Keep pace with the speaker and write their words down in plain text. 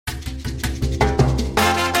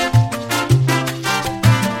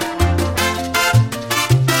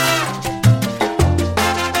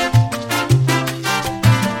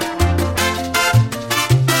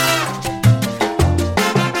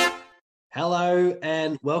Hello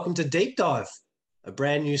and welcome to Deep Dive, a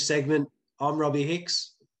brand new segment. I'm Robbie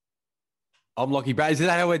Hicks. I'm Lockie Bray. Is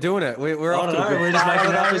that how we're doing it? We're I off don't to a know. good We're just start.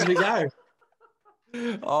 making it up as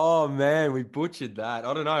we go. Oh man, we butchered that.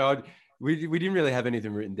 I don't know. We didn't really have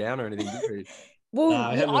anything written down or anything, did we? Well,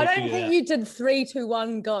 No, we haven't I really don't figured it think out. you did 3, 2,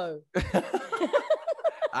 1, go.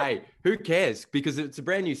 Hey, who cares? Because it's a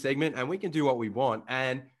brand new segment and we can do what we want.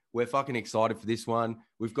 And we're fucking excited for this one.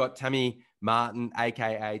 We've got Tammy Martin,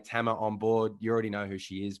 aka Tama, on board. You already know who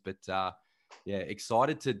she is, but yeah,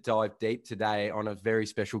 excited to dive deep today on a very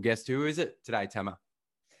special guest. Who is it today, Tama?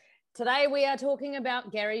 Today we are talking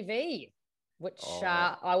about Gary Vee, which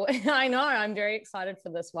I know I'm very excited for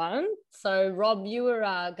this one. So Rob, you were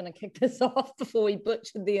going to kick this off before we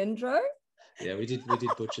butchered the intro. Yeah, we did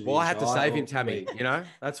butcher the Well, I had to intro. save him, Tammy. You know,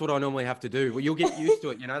 that's what I normally have to do. Well, you'll get used to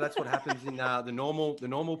it. You know, that's what happens in the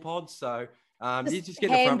normal pods. So you just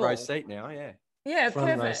get a front row seat now. Yeah. Yeah, Front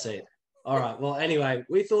row perfect. seat. All right. Well, anyway,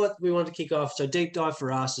 we thought we wanted to kick off. So Deep Dive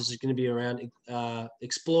for us is going to be around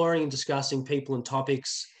exploring and discussing people and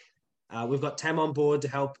topics. We've got Tam on board to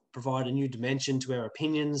help provide a new dimension to our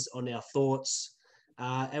opinions on our thoughts.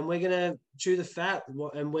 And we're going to chew the fat.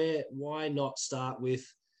 And why not start with,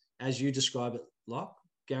 as you describe it, Locke,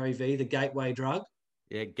 Gary Vee, the gateway drug?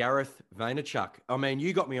 Yeah, Gareth Vaynerchuk. I mean,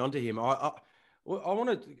 you got me onto him. I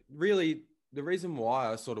want to really, the reason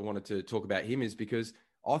why I sort of wanted to talk about him is because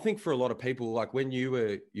I think for a lot of people, like when you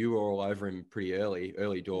were all over him pretty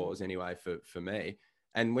early doors anyway, for me.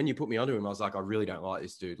 And when you put me onto him, I was like, I really don't like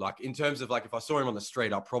this dude. Like in terms of like, if I saw him on the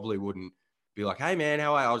street, I probably wouldn't be like, hey man,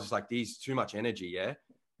 how are you? I was just like, he's too much energy. Yeah.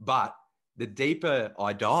 But the deeper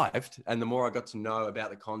I dived and the more I got to know about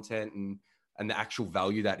the content and the actual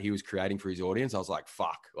value that he was creating for his audience, I was like,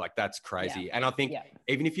 fuck, like that's crazy. Yeah. And I think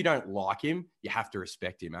even if you don't like him, you have to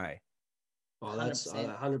respect him, eh? Oh, that's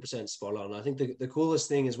 100%. 100% spot on. I think the coolest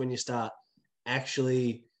thing is when you start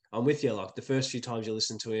actually, I'm with you, like the first few times you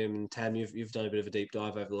listen to him, and Tam, you've done a bit of a deep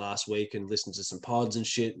dive over the last week and listened to some pods and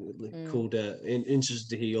shit. Cool interested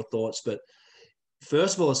to hear your thoughts. But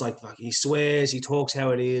first of all, it's like fuck, he swears, he talks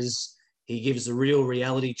how it is, he gives the real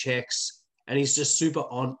reality checks, and he's just super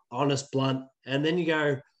honest, blunt. And then you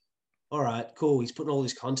go, all right, cool, he's putting all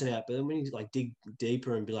this content out. But then when you like dig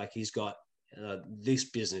deeper and be like, he's got this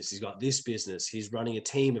business, he's got this business, he's running a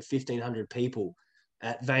team of 1,500 people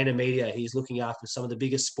at VaynerMedia. He's looking after some of the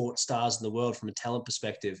biggest sports stars in the world from a talent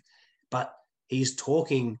perspective. But he's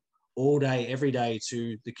talking all day, every day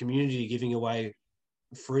to the community, giving away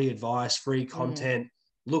free advice, free content.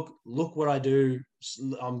 Look what I do.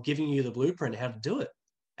 I'm giving you the blueprint how to do it.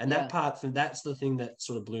 And that's the thing that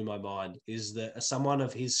sort of blew my mind, is that someone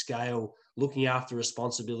of his scale looking after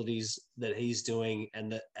responsibilities that he's doing,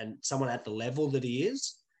 and someone at the level that he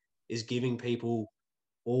is giving people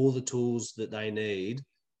all the tools that they need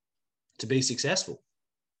to be successful.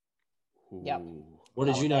 Yep. What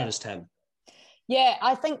did you notice, Tam? Yeah,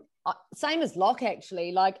 I think same as Locke,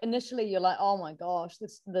 actually. Like initially you're like, oh my gosh,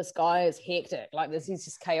 this guy is hectic. Like he's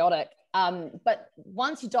just chaotic. But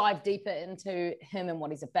once you dive deeper into him and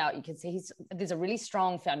what he's about, you can see there's a really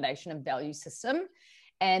strong foundation and value system,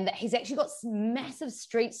 and he's actually got massive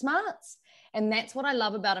street smarts. And that's what I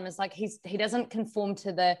love about him, is like he doesn't conform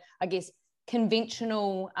to the, I guess,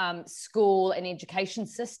 conventional school and education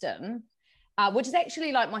system, which is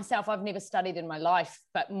actually, like myself, I've never studied in my life,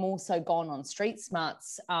 but more so gone on street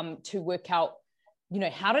smarts to work out,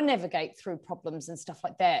 how to navigate through problems and stuff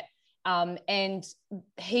like that. And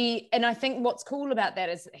I think what's cool about that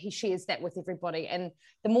is he shares that with everybody. And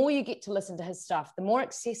the more you get to listen to his stuff, the more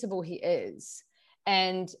accessible he is.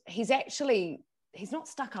 And he's not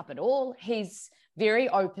stuck up at all. He's very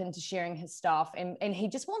open to sharing his stuff, and he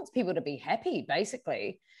just wants people to be happy,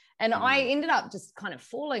 basically. And I ended up just kind of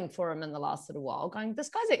falling for him in the last little while, going, this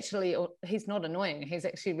guy's actually, he's not annoying. He's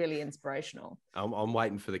actually really inspirational. I'm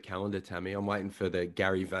waiting for the calendar, Tammy. I'm waiting for the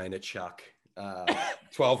Gary Vaynerchuk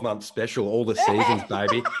 12-month special, all the seasons,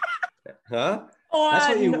 baby. Huh?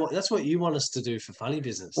 That's what you want us to do for Funny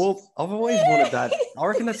Business. Well, I've always wanted that. I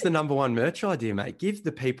reckon that's the number one merch idea, mate. Give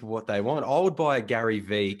the people what they want. I would buy a Gary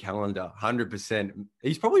V calendar, 100%.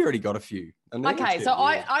 He's probably already got a few. Okay, so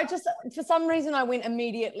I just, for some reason, I went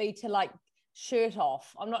immediately to like shirt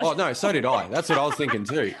off. I'm not. Oh no, so did I. That's what I was thinking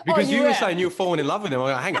too. Because you were saying you were falling in love with him. I'm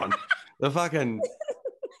like, hang on, the fucking.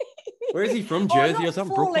 Where is he from? Jersey or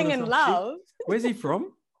something? Falling Brooklyn in love. Where's he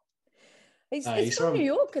from? He's from New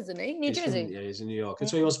York, isn't he? New Jersey. Yeah, he's in New York.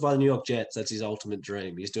 That's why he wants to buy the New York Jets. That's his ultimate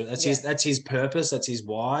dream. That's his purpose. That's his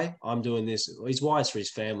why. I'm doing this. His why is for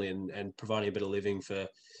his family and providing a bit of living for.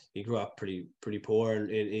 He grew up pretty poor, and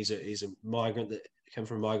he's a migrant that came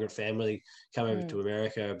from a migrant family, come over to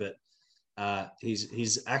America. But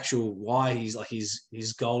his actual why he's like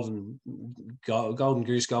his golden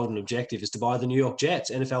goose golden objective is to buy the New York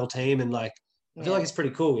Jets NFL team, and like I feel like it's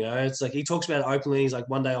pretty cool. You know, it's like he talks about it openly. He's like,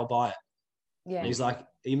 one day I'll buy it. Yeah. And he's like,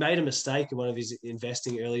 he made a mistake in one of his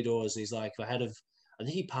investing early doors. And he's like, I think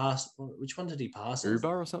he passed. Which one did he pass?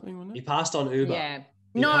 Uber or something, wasn't it? He passed on Uber. Yeah.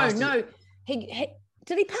 No. He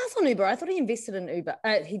did he pass on Uber? I thought he invested in Uber.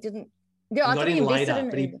 He didn't. Yeah, I thought he invested in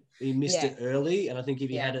Uber. He missed it early. And I think if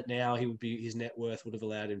he had it now, his net worth would have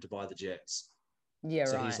allowed him to buy the Jets. Yeah,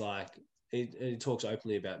 so right. He's like, he talks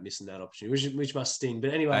openly about missing that opportunity, which must sting.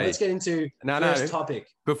 But anyway, let's get into first topic.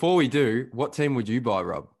 Before we do, what team would you buy,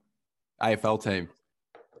 Rob? AFL team.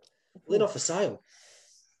 They're not for sale.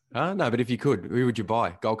 No, but if you could, who would you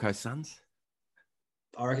buy? Gold Coast Suns?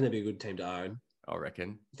 I reckon they'd be a good team to own. I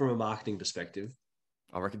reckon. From a marketing perspective.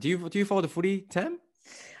 I reckon. Do you follow the footy, Tam?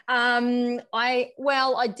 I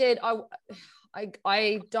did.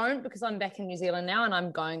 I don't, because I'm back in New Zealand now and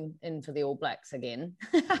I'm going in for the All Blacks again.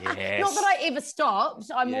 Yes. Not that I ever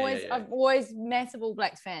stopped. I'm always massive All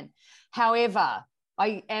Blacks fan. However,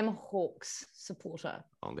 I am a Hawks supporter.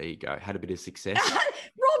 Oh, there you go. Had a bit of success.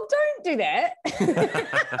 Rob, don't do that.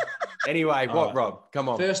 Anyway, Rob? Come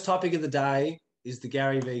on. First topic of the day is the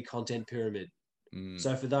Gary V content pyramid.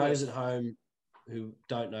 So for those at home who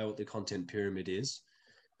don't know what the content pyramid is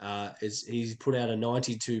he's put out a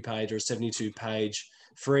 92-page or a 72-page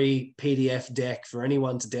free PDF deck for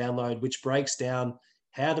anyone to download, which breaks down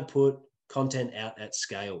how to put content out at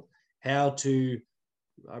scale, how to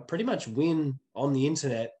pretty much win on the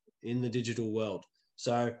internet in the digital world.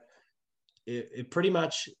 So it pretty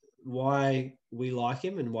much why we like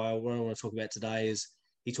him and why what I want to talk about today is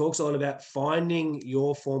he talks a lot about finding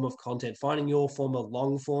your form of content, finding your form of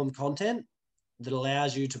long-form content that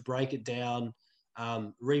allows you to break it down,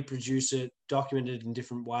 reproduce it, document it in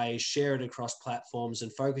different ways, share it across platforms,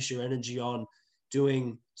 and focus your energy on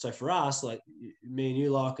doing. So for us, like me and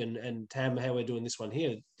you, Locke, and Tam, how we're doing this one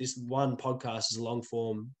here, this one podcast is a long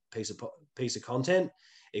form piece of content.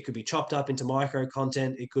 It could be chopped up into micro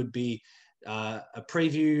content. It could be a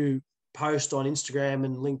preview post on Instagram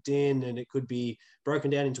and LinkedIn, and it could be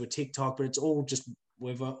broken down into a TikTok, but it's all just,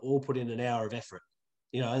 we've all put in an hour of effort.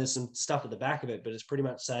 You know, there's some stuff at the back of it, but it's pretty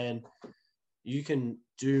much saying you can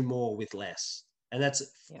do more with less. And that's,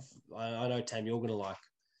 I know, Tam, you're going to like,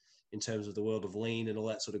 in terms of the world of lean and all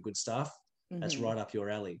that sort of good stuff, that's right up your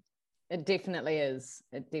alley. It definitely is.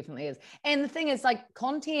 It definitely is. And the thing is, like,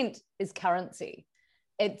 content is currency.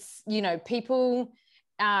 It's, you know, people,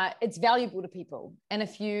 it's valuable to people. And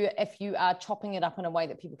if you are chopping it up in a way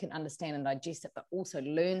that people can understand and digest it, but also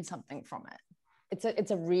learn something from it,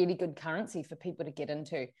 it's a really good currency for people to get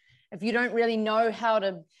into. If you don't really know how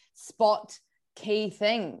to spot key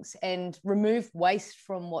things and remove waste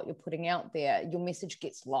from what you're putting out there, your message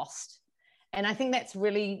gets lost. And I think that's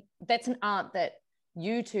an art that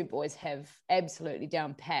you two boys have absolutely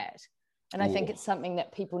down pat. And I think it's something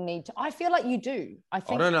that people need to, I feel like you do. I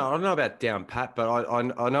don't know about down pat, but I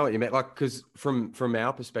know what you meant. Like, because from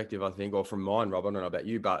our perspective, I think, or from mine, Rob, I don't know about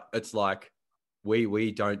you, but it's like,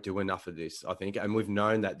 we don't do enough of this, I think. And we've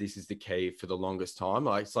known that this is the key for the longest time.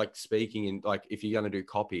 Like, it's like speaking in, like, if you're going to do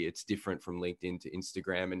copy, it's different from LinkedIn to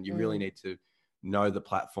Instagram. And you really need to know the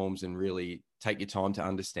platforms and really take your time to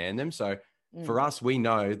understand them. So for us, we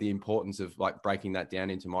know the importance of like breaking that down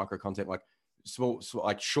into micro content, like small,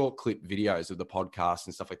 like short clip videos of the podcast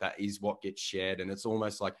and stuff like that is what gets shared. And it's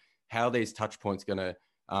almost like how these touch points going to,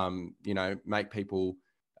 make people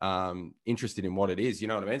interested in what it is, you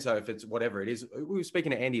know what I mean? So if it's whatever it is, we were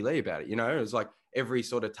speaking to Andy Lee about it, you know, it's like every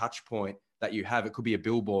sort of touch point that you have, it could be a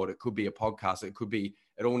billboard, it could be a podcast,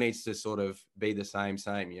 it all needs to sort of be the same,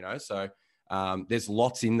 you know? So there's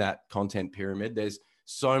lots in that content pyramid. There's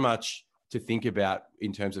so much to think about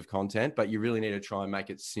in terms of content, but you really need to try and make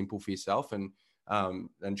it simple for yourself and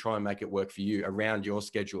try and make it work for you around your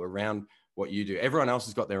schedule, around what you do. Everyone else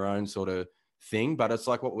has got their own sort of thing, but it's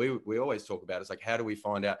like what we always talk about. It's like, how do we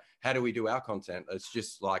find out, how do we do our content? It's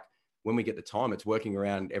just like when we get the time, it's working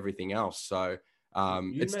around everything else. So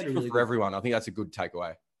it's different for everyone. I think that's a good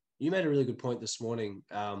takeaway. You made a really good point this morning.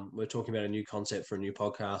 We're talking about a new concept for a new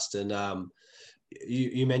podcast, and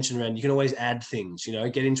you mentioned around, you can always add things, you know,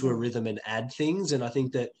 get into a rhythm and add things. And I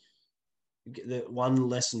think that the one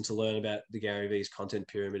lesson to learn about the Gary V's content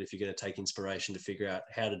pyramid, if you're going to take inspiration to figure out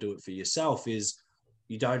how to do it for yourself, is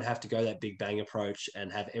you don't have to go that big bang approach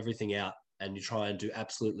and have everything out and you try and do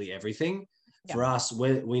absolutely everything. Yeah. For us,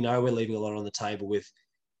 we know we're leaving a lot on the table with,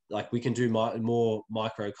 like, we can do more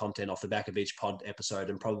micro content off the back of each pod episode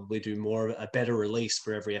and probably do a better release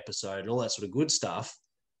for every episode and all that sort of good stuff.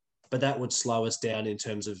 But that would slow us down in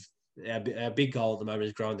terms of our big goal at the moment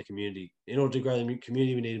is growing the community. In order to grow the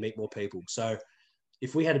community, we need to meet more people. So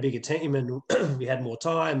if we had a bigger team and we had more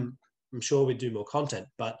time, I'm sure we'd do more content.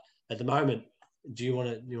 But at the moment, do you want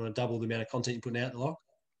to double the amount of content you're putting out, Locke?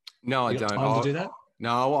 No, I You got don't. time to do that?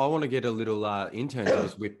 No, I want to get a little intern to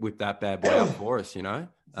just whip that bad boy up for us, you know?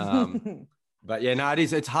 But yeah, no,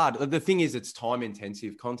 it's hard. The thing is, it's time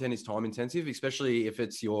intensive. Content is time intensive, especially if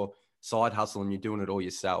it's your side hustle and you're doing it all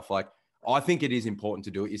yourself. Like, I think it is important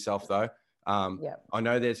to do it yourself though. I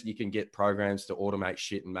know you can get programs to automate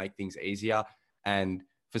shit and make things easier. And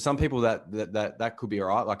for some people that could be all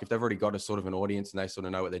right. Like if they've already got a sort of an audience and they sort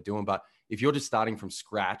of know what they're doing. But if you're just starting from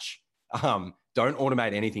scratch, don't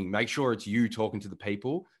automate anything. Make sure it's you talking to the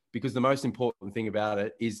people, because the most important thing about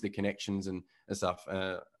it is the connections and stuff.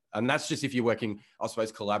 And that's just if you're working, I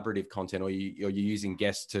suppose, collaborative content, or you're using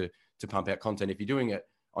guests to pump out content. If you're doing it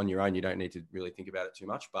on your own, you don't need to really think about it too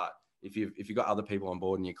much. But if you've got other people on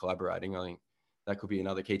board and you're collaborating, I think that could be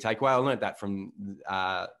another key takeaway. I learned that from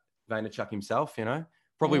Vaynerchuk himself, you know,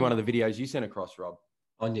 probably one of the videos you sent across, Rob.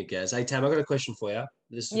 On you, Gaz. Hey, Tam, I've got a question for you.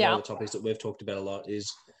 This is one of the topics that we've talked about a lot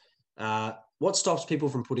is what stops people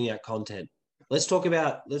from putting out content? Let's talk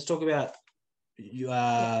about you,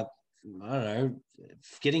 I don't know,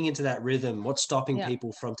 getting into that rhythm. What's stopping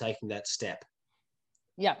people from taking that step?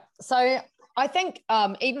 Yeah. So I think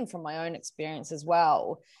even from my own experience as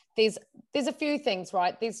well, there's a few things,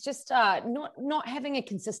 right? There's just not having a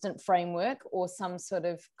consistent framework or some sort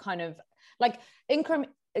of kind of like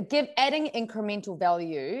adding incremental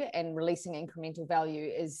value and releasing incremental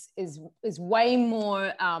value is way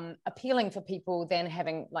more appealing for people than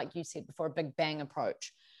having, like you said before, a big bang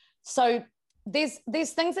approach. So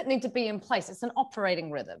there's things that need to be in place. It's an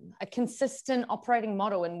operating rhythm, a consistent operating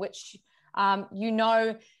model in which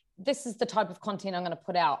this is the type of content I'm going to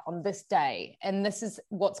put out on this day, and this is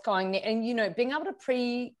what's going there. And, being able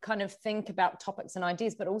to kind of think about topics and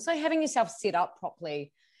ideas, but also having yourself set up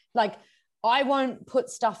properly. Like, I won't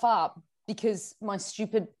put stuff up because my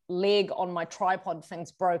stupid leg on my tripod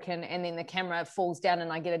thing's broken and then the camera falls down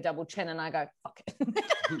and I get a double chin and I go, fuck it.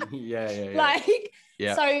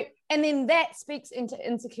 Yeah. So, and then that speaks into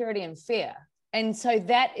insecurity and fear. And so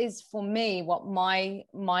that is for me what my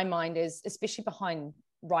mind is, especially behind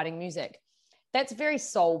writing music. That's very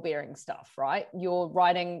soul bearing stuff, right? You're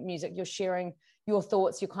writing music, you're sharing your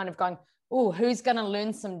thoughts, you're kind of going, oh, who's going to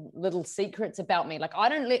learn some little secrets about me? Like, I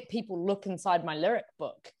don't let people look inside my lyric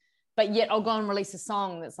book, but yet I'll go and release a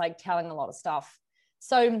song that's like telling a lot of stuff.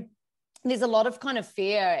 So there's a lot of kind of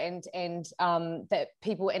fear and that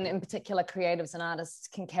people, and in particular creatives and artists,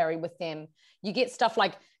 can carry with them. You get stuff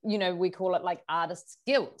like, we call it like artist's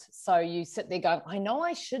guilt. So you sit there going, I know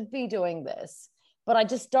I should be doing this, but I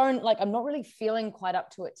just don't, like, I'm not really feeling quite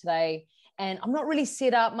up to it today. And I'm not really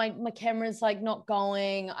set up. My camera's like not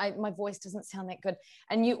going. My voice doesn't sound that good.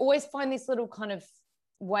 And you always find these little kind of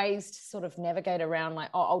ways to sort of navigate around, like,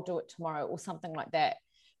 oh, I'll do it tomorrow or something like that.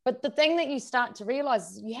 But the thing that you start to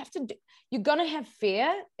realize is you're going to have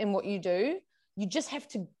fear in what you do. You just have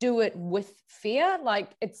to do it with fear.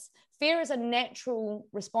 Like, fear is a natural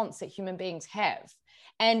response that human beings have.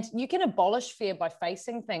 And you can abolish fear by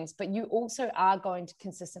facing things, but you also are going to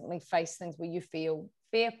consistently face things where you feel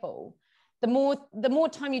fearful. The more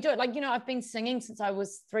time you do it, like, I've been singing since I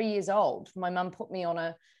was 3 years old. My mum put me on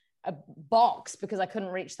a box because I couldn't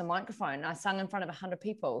reach the microphone. I sang in front of 100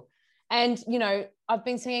 people. And, I've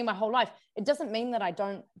been singing my whole life. It doesn't mean that I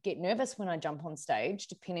don't get nervous when I jump on stage,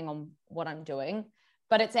 depending on what I'm doing,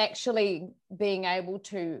 but it's actually being able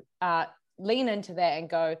to lean into that and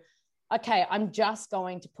go, okay, I'm just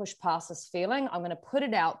going to push past this feeling. I'm going to put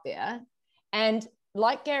it out there. And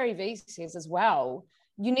like Gary Vee says as well,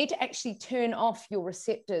 you need to actually turn off your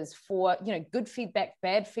receptors for, good feedback,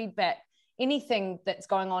 bad feedback, anything that's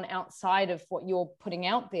going on outside of what you're putting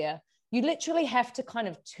out there. You literally have to kind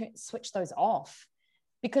of switch those off,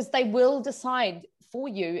 because they will decide for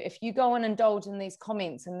you. If you go and indulge in these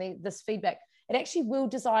comments and this feedback, it actually will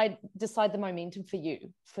decide the momentum for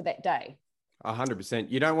you for that day.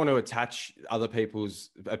 100%. You don't want to attach other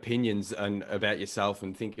people's opinions and about yourself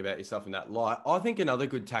and think about yourself in that light. I think another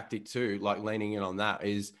good tactic too, like leaning in on that,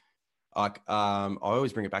 is like, I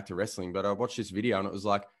always bring it back to wrestling, but I watched this video and it was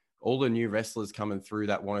like all the new wrestlers coming through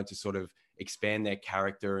that wanted to sort of expand their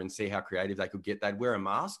character and see how creative they could get. They'd wear a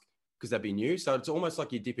mask because they'd be new. So it's almost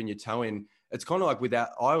like you're dipping your toe in. It's kind of like I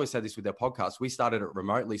always say this with our podcast, we started it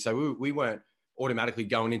remotely. So we weren't automatically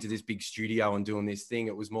going into this big studio and doing this thing.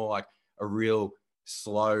 It was more like a real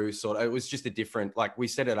slow sort of, it was just a different, like, we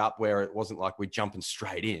set it up where it wasn't like we're jumping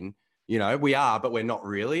straight in, we are, but we're not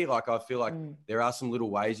really. Like, I feel like there are some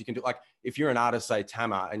little ways you can do, like if you're an artist, say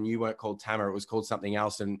Tama, and you weren't called Tama, it was called something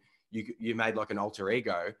else, and you made like an alter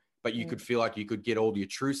ego, but you could feel like you could get all your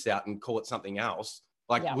truths out and call it something else.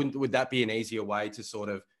 Like, would that be an easier way to sort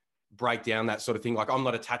of break down that sort of thing? Like, I'm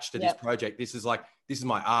not attached to this project. This is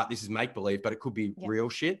my art. This is make believe, but it could be real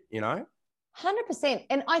shit, you know? 100%.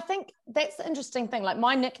 And I think that's the interesting thing. Like,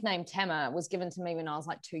 my nickname Tama was given to me when I was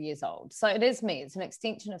like 2 years old. So it is me. It's an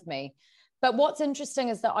extension of me. But what's interesting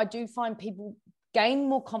is that I do find people gain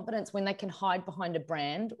more confidence when they can hide behind a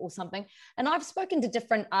brand or something. And I've spoken to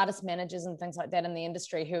different artist managers and things like that in the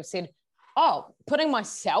industry who have said, oh, putting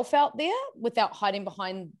myself out there without hiding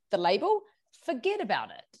behind the label, forget about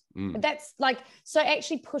it. That's like, so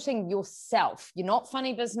actually putting yourself, you're not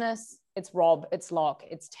Funny Business, it's Rob, it's Locke,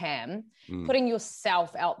 it's Tam, putting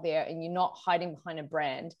yourself out there and you're not hiding behind a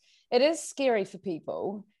brand. It is scary for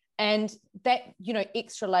people. And that, you know,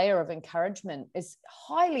 extra layer of encouragement is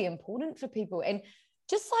highly important for people. And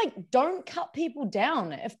just like, don't cut people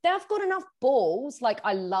down. If they've got enough balls, like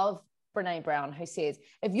I love Brene Brown, who says,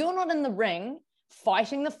 if you're not in the ring,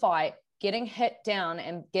 fighting the fight, getting hit down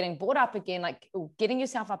and getting brought up again, like getting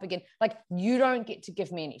yourself up again, like you don't get to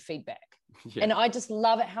give me any feedback. And I just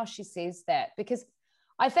love it how she says that, because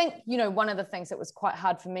I think, you know, one of the things that was quite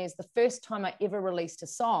hard for me is the first time I ever released a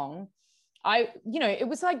song, it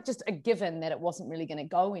was like just a given that it wasn't really going to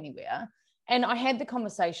go anywhere. And I had the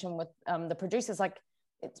conversation with the producers, like,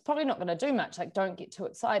 it's probably not going to do much. Like, don't get too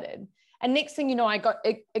excited. And next thing you know,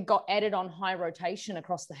 it got added on high rotation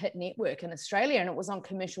across the Hit Network in Australia, and it was on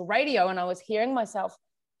commercial radio, and I was hearing myself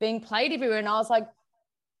being played everywhere. And I was like,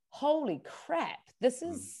 holy crap, this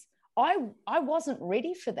is, I wasn't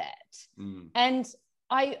ready for that. And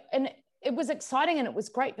it was exciting and it was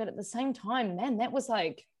great. But at the same time, man, that was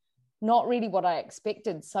like not really what I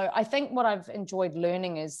expected. So I think what I've enjoyed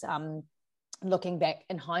learning is looking back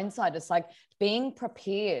in hindsight, it's like being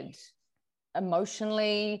prepared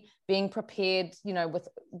emotionally, being prepared, you know, with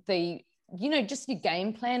the, you know, just your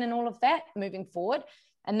game plan and all of that moving forward.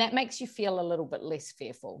 And that makes you feel a little bit less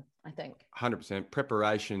fearful, I think. 100%.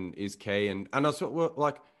 Preparation is key. And also,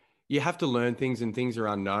 like, you have to learn things and things are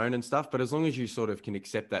unknown and stuff. But as long as you sort of can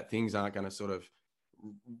accept that things aren't going to sort of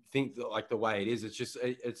think like the way it is, it's just,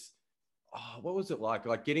 what was it like?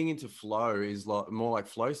 Like, getting into flow is like more like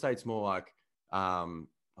flow state's more like,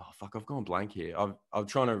 I've gone blank here. I'm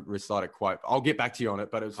trying to recite a quote. I'll get back to you on it,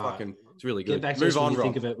 but it's fucking, it's really good. Get back to us when you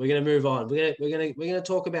think of it. We're going to move on. We're going to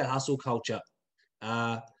talk about hustle culture.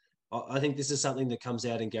 I think this is something that comes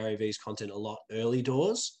out in Gary Vee's content a lot early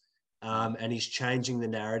doors, and he's changing the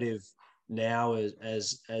narrative now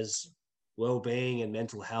as well-being and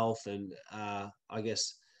mental health, and I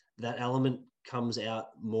guess that element comes out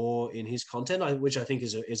more in his content, which I think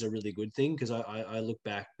is a really good thing, because I look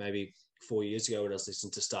back maybe 4 years ago when I was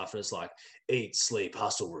listening to stuff and it's like eat, sleep,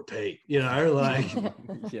 hustle, repeat, you know, like,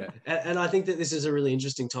 And I think that this is a really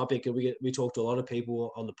interesting topic, and we talk to a lot of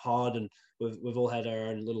people on the pod, and we've all had our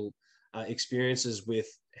own little experiences with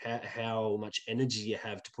how much energy you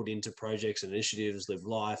have to put into projects and initiatives, live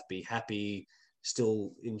life, be happy,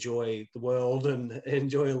 still enjoy the world and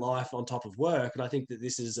enjoy life on top of work. And I think that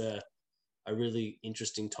this is a really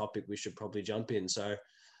interesting topic we should probably jump in. So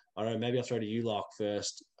I don't know, maybe I'll throw to you, Locke,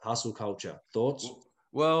 first. Hustle culture, thoughts?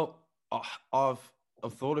 Well, I've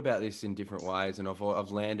thought about this in different ways, and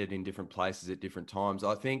I've landed in different places at different times.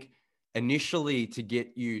 I think initially, to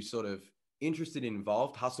get you sort of interested and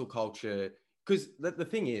involved, hustle culture, because the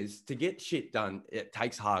thing is, to get shit done, it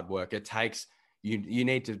takes hard work. It takes, you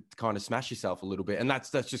need to kind of smash yourself a little bit. And that's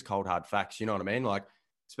just cold, hard facts. You know what I mean? Like,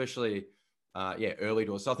 especially, early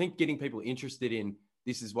doors. So I think getting people interested in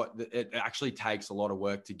this is what it actually takes a lot of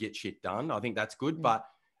work to get shit done. I think that's good. But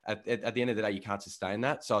at the end of the day, you can't sustain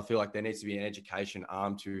that. So I feel like there needs to be an education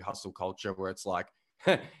arm to hustle culture, where it's like,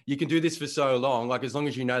 you can do this for so long. Like, as long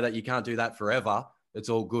as you know that you can't do that forever, it's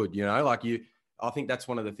all good. You know, like I think that's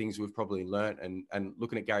one of the things we've probably learned, and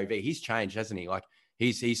looking at Gary Vee, he's changed, hasn't he? Like,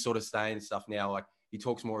 he's sort of saying stuff now. Like, he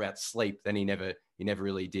talks more about sleep than he never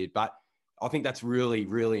really did. But I think that's really,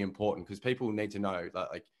 really important, because people need to know that,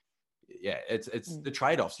 like, it's the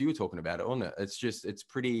trade-offs. You were talking about it, wasn't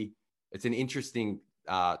it? It's an interesting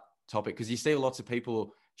topic, because you see lots of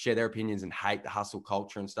people share their opinions and hate the hustle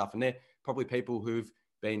culture and stuff. And they're probably people who've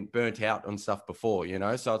been burnt out on stuff before, you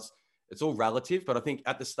know? So it's all relative, but I think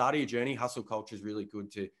at the start of your journey, hustle culture is really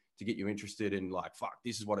good to get you interested in, like, fuck,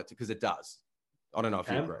 this is what it, because it does. I don't know if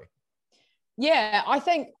you agree. Yeah, I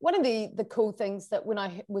think one of the cool things that when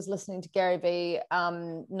I was listening to Gary Vee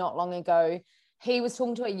not long ago, he was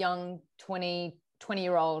talking to a young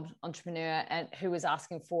 20-year-old entrepreneur and who was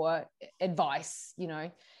asking for advice, you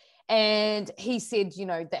know, and he said, you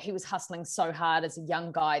know, that he was hustling so hard as a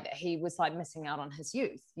young guy that he was like missing out on his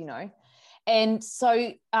youth, you know. And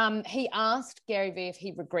so he asked Gary Vee if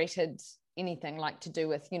he regretted anything like to do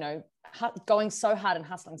with, you know, going so hard and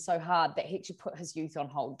hustling so hard that he actually put his youth on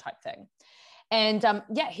hold type thing. And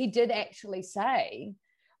yeah, he did actually say,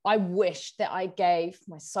 I wish that I gave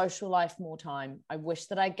my social life more time. I wish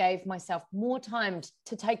that I gave myself more time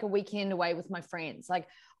to take a weekend away with my friends. Like,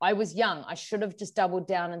 I was young. I should have just doubled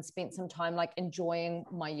down and spent some time like enjoying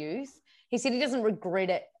my youth. He said he doesn't regret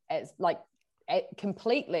it as like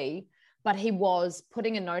completely, but he was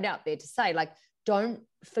putting a note out there to say, like, don't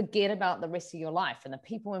forget about the rest of your life and the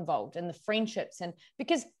people involved and the friendships. And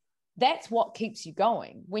because that's what keeps you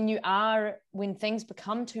going when things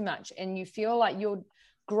become too much and you feel like you're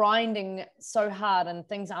grinding so hard and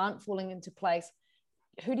things aren't falling into place.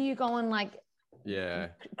 Who do you go and like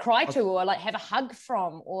cry to or like have a hug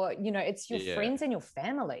from? Or, you know, it's your friends and your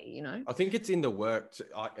family, you know? I think it's in the work.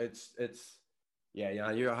 You're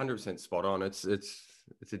 100% spot on. It's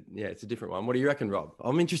a different one. What do you reckon, Rob?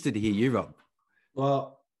 I'm interested to hear you, Rob.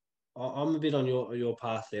 Well, I'm a bit on your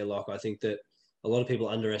path there, Locke. I think that a lot of people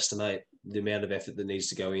underestimate the amount of effort that needs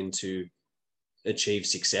to go in to achieve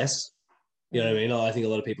success. You know what I mean? I think a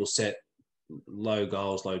lot of people set low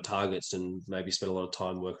goals, low targets, and maybe spend a lot of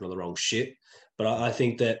time working on the wrong shit. But I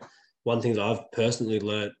think that one thing that I've personally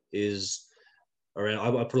learned is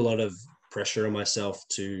I put a lot of pressure on myself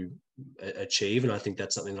to achieve, and I think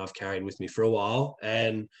that's something that I've carried with me for a while.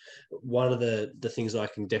 And one of the things that I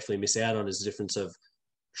can definitely miss out on is the difference of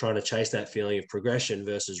trying to chase that feeling of progression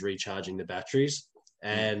versus recharging the batteries.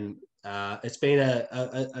 And it's been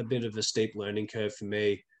a bit of a steep learning curve for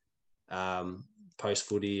me post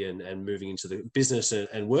footy and moving into the business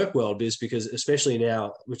and work world, is because especially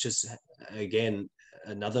now, which is again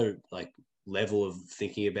another like level of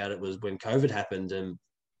thinking about it, was when COVID happened. And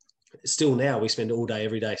still now we spend all day,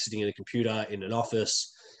 every day sitting in a computer in an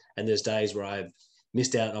office. And there's days where I've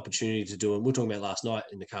missed out an opportunity to do, and we were talking about last night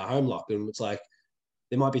in the car home, Lock, and it's like,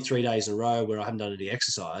 there might be 3 days in a row where I haven't done any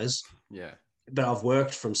exercise. Yeah. But I've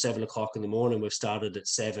worked from 7 o'clock in the morning. We've started at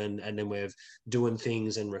 7, and then we're doing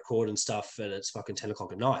things and recording stuff, and it's fucking 10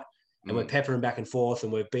 o'clock at night. And we're peppering back and forth,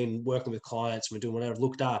 and we've been working with clients, and we're doing whatever. I've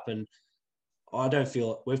looked up, and I don't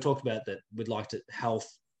feel, we've talked about that we'd like to health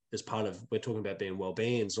as part of, we're talking about being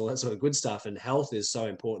well-being and all that sort of good stuff. And health is so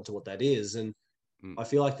important to what that is. And I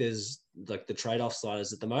feel like there's like the trade-off side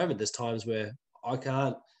is at the moment, there's times where I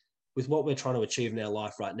can't, with what we're trying to achieve in our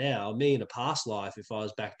life right now, me in a past life, if I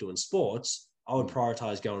was back doing sports, I would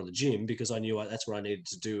prioritize going to the gym because I knew that's what I needed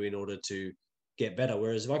to do in order to get better.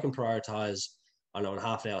 Whereas if I can prioritize, I know, in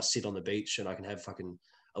half an hour, sit on the beach and I can have fucking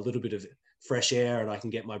a little bit of fresh air and I can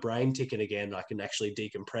get my brain ticking again, I can actually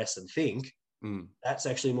decompress and think. That's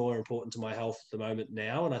actually more important to my health at the moment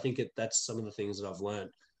now. And I think that's some of the things that I've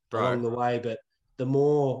learned along the way. But the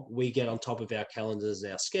more we get on top of our calendars,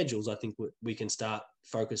 our schedules, I think we can start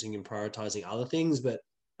focusing and prioritizing other things. But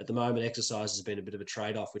at the moment, exercise has been a bit of a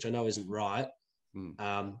trade-off, which I know isn't right.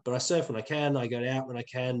 But I surf when I can, I go out when I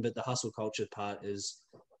can. But the hustle culture part is,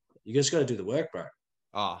 you just got to do the work, bro.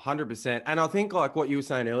 100%. And I think like what you were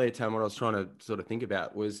saying earlier, Tam, what I was trying to sort of think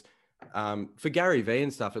about was for Gary Vee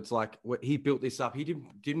and stuff, it's like he built this up. He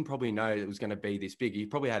didn't probably know it was going to be this big. He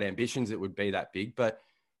probably had ambitions it would be that big. But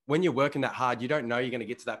when you're working that hard, you don't know you're going to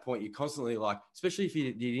get to that point. You're constantly like, especially if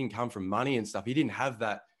you didn't come from money and stuff, you didn't have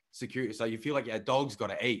that security. So you feel like your dog's got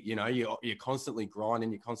to eat, you know, you're constantly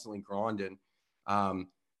grinding.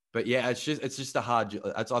 But yeah, it's just a hard,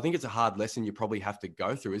 I think it's a hard lesson you probably have to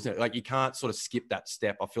go through, isn't it? Like you can't sort of skip that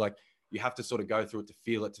step. I feel like you have to sort of go through it to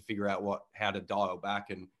feel it, to figure out how to dial back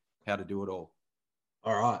and how to do it all.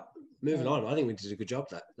 All right. Moving on. I think we did a good job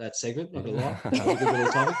that segment. Not gonna lie. That was a good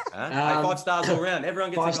little topic. 5 stars all around.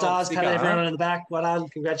 Everyone gets 5 stars. Cut everyone in the back. Well done.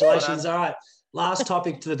 Congratulations. All right. Last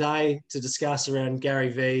topic to the day to discuss around Gary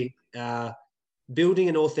Vee. Building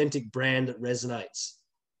an authentic brand that resonates.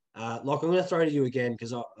 Like, I'm going to throw to you again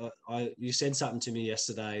because you said something to me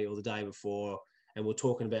yesterday or the day before, and we're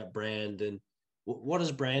talking about brand. And what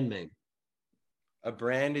does brand mean? A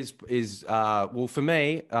brand is well, for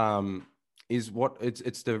me, is what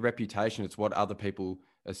it's the reputation. It's what other people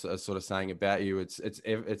are sort of saying about you. It's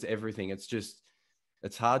everything.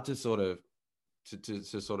 It's hard to sort of to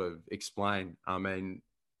sort of explain. I mean,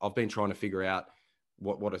 I've been trying to figure out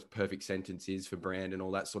what a perfect sentence is for brand and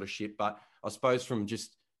all that sort of shit. But I suppose from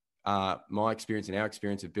just my experience and our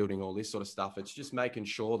experience of building all this sort of stuff, it's just making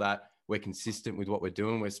sure that we're consistent with what we're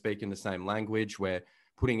doing. We're speaking the same language. We're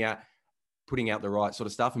putting out the right sort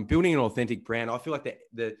of stuff and building an authentic brand. I feel like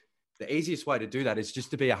the easiest way to do that is just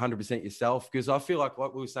to be 100% yourself. Because I feel like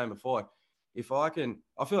what we were saying before, I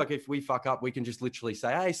feel like if we fuck up, we can just literally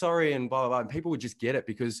say, hey, sorry, and blah, blah, blah. And people would just get it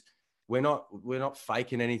because we're not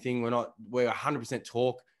faking anything. We're 100%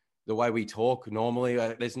 talk the way we talk normally.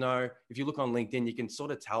 There's no, if you look on LinkedIn, you can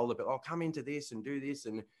sort of tell come into this and do this.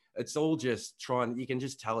 And it's all just you can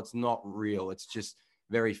just tell it's not real. It's just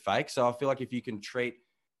very fake. So I feel like if you can treat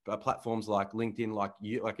platforms like LinkedIn,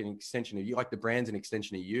 like an extension of you, like the brand's an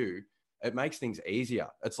extension of you, it makes things easier.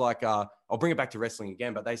 It's like, I'll bring it back to wrestling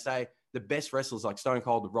again, but they say the best wrestlers like Stone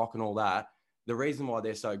Cold, The Rock and all that, the reason why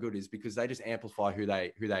they're so good is because they just amplify who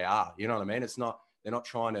they are. You know what I mean? They're not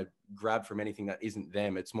trying to grab from anything that isn't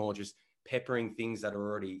them. It's more just peppering things that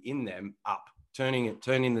are already in them up, turning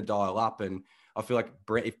the dial up. And I feel like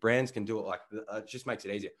if brands can do it it just makes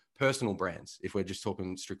it easier. Personal brands, if we're just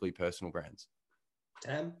talking strictly personal brands.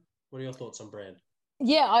 Tam, what are your thoughts on brand?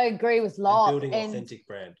 Yeah, I agree with Lob. Building authentic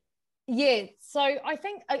brand. Yeah, so I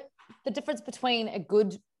think the difference between a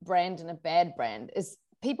good brand and a bad brand is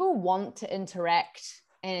people want to interact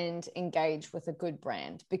and engage with a good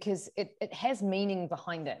brand because it has meaning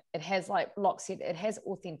behind it. It has, like Locke said, it has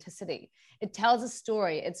authenticity. It tells a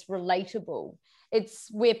story. It's relatable. It's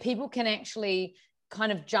where people can actually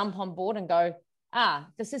kind of jump on board and go,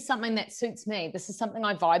 this is something that suits me. This is something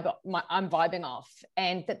I'm vibing off,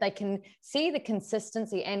 and that they can see the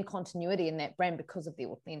consistency and continuity in that brand because of the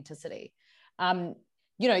authenticity.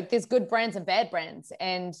 There's good brands and bad brands,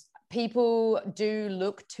 and people do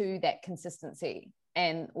look to that consistency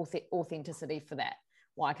and authenticity for that.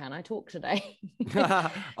 Why can't I talk today? I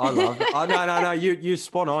love it. No, you're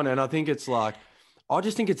spot on. And I think it's like, I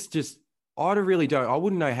just think it's just, I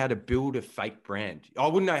wouldn't know how to build a fake brand. I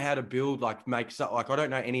wouldn't know how to build, I don't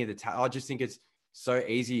know any of the, I just think it's so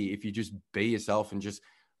easy if you just be yourself and just,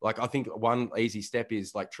 I think one easy step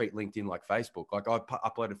is treat LinkedIn like Facebook. I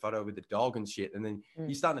upload a photo with the dog and shit. And then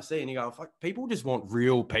you're starting to see and you go, fuck, people just want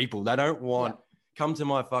real people. They don't want, come to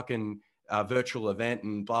my fucking virtual event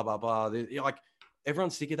and blah, blah, blah.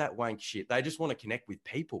 Everyone's sick of that wank shit. They just want to connect with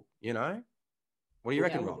people, you know? What do you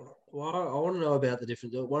reckon, Rob? Well, I want to know about the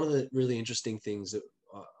different. One of the really interesting things that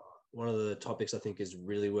one of the topics I think is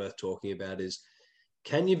really worth talking about is,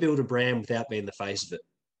 can you build a brand without being the face of it?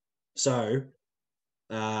 So,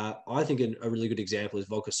 I think a really good example is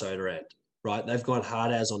Vodka Soda Ant, right? They've gone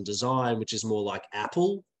hard as on design, which is more like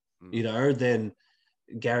Apple, than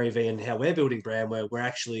Gary Vee and how we're building brand, where we're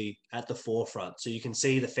actually at the forefront. So you can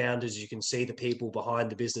see the founders, you can see the people behind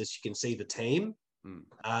the business, you can see the team.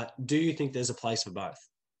 Do you think there's a place for both?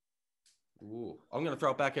 Ooh, I'm going to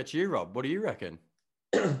throw it back at you, Rob. What do you reckon?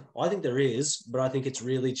 I think there is, but I think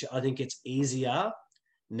it's easier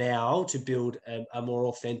now to build a more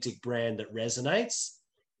authentic brand that resonates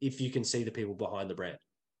if you can see the people behind the brand.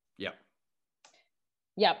 Yeah.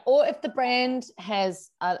 Yeah. Or if the brand has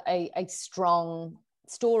a strong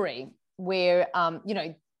story where,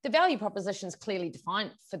 the value proposition is clearly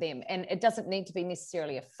defined for them, and it doesn't need to be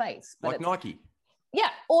necessarily a face. But Nike. Yeah.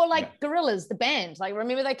 Or Gorillaz, the band.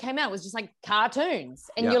 Remember they came out, it was just cartoons.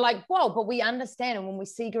 And you're like, whoa, but we understand. And when we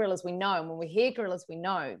see Gorillaz, we know. And when we hear Gorillaz, we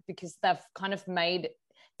know, because they've kind of made,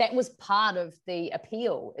 that was part of the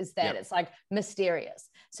appeal, is that it's mysterious.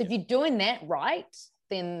 So if you're doing that right,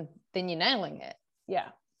 then you're nailing it. Yeah.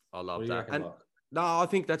 I love that. And no, I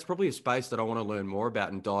think that's probably a space that I want to learn more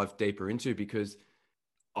about and dive deeper into, because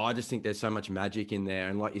I just think there's so much magic in there.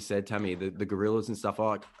 And like you said, Tammy, the Gorillaz and stuff,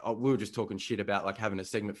 we were just talking shit about having a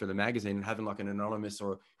segment for the magazine and having an anonymous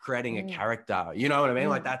or creating a character. You know what I mean?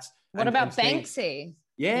 What about Banksy?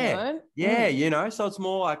 Yeah. Yeah. So it's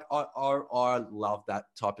more I love that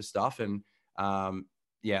type of stuff. And I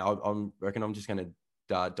reckon I'm just going to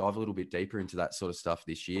dive a little bit deeper into that sort of stuff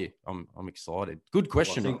this year. I'm excited. Good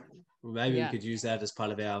question. Well, maybe we could use that as part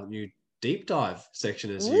of our new deep dive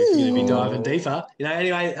section, as you're going to be diving deeper.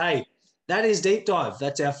 Anyway, hey, that is deep dive.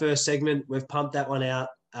 That's our first segment. We've pumped that one out.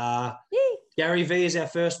 Gary Vee is our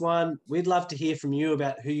first one. We'd love to hear from you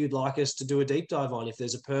about who you'd like us to do a deep dive on. If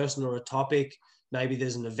there's a person or a topic, maybe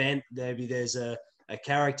there's an event, maybe there's a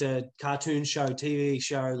character, cartoon show, TV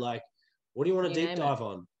show, what do you want to deep dive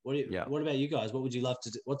on? What about you guys? What would you love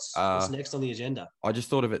to do? What's next on the agenda? I just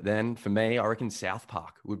thought of it then. For me, I reckon South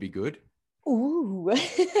Park would be good. Ooh.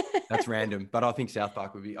 That's random, but I think South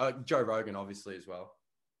Park would be Joe Rogan, obviously, as well.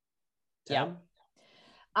 Yeah.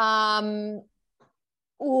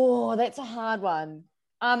 Oh, that's a hard one.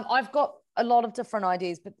 I've got a lot of different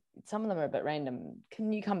ideas, but some of them are a bit random.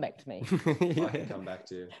 Can you come back to me? I can come back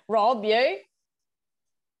to you. Rob, you?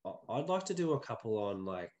 I'd like to do a couple on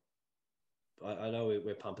I know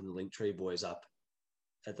we're pumping the Linktree boys up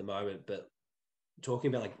at the moment, but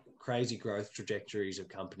talking about crazy growth trajectories of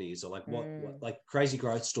companies, or what crazy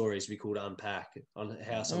growth stories we could unpack on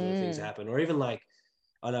how some of the things happen, or even I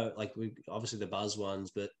know we obviously the buzz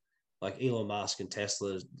ones, but like Elon Musk and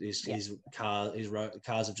Tesla, his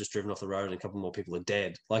cars have just driven off the road and a couple more people are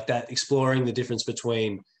dead. Like that, exploring the difference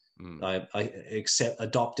between I accept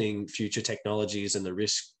adopting future technologies and the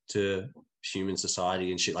risk to human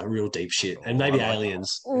society and shit, like real deep shit, and maybe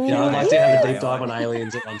aliens. I'd like to have a deep dive on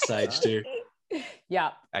aliens at one stage too.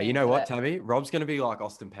 Yeah. You know what, Tammy? Rob's going to be like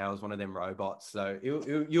Austin Powers, one of them robots. So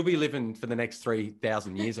you'll be living for the next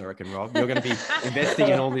 3,000 years, I reckon, Rob. You're going to be investing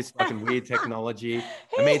in all this fucking weird technology.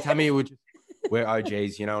 And me and Tammy, we're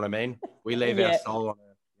OGs, you know what I mean? We leave our soul on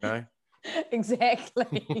it, you know?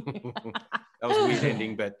 Exactly. That was a weird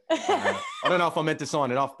ending, but I don't know if I meant to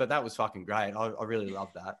sign it off, but that was fucking great. I really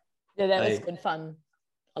loved that. Yeah, that was good fun.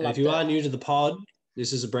 If you are new to the pod,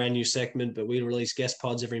 this is a brand new segment, but we release guest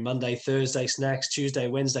pods every Monday, Thursday, snacks, Tuesday,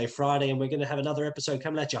 Wednesday, Friday, and we're going to have another episode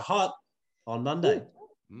coming at you hot on Monday.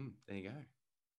 There you go.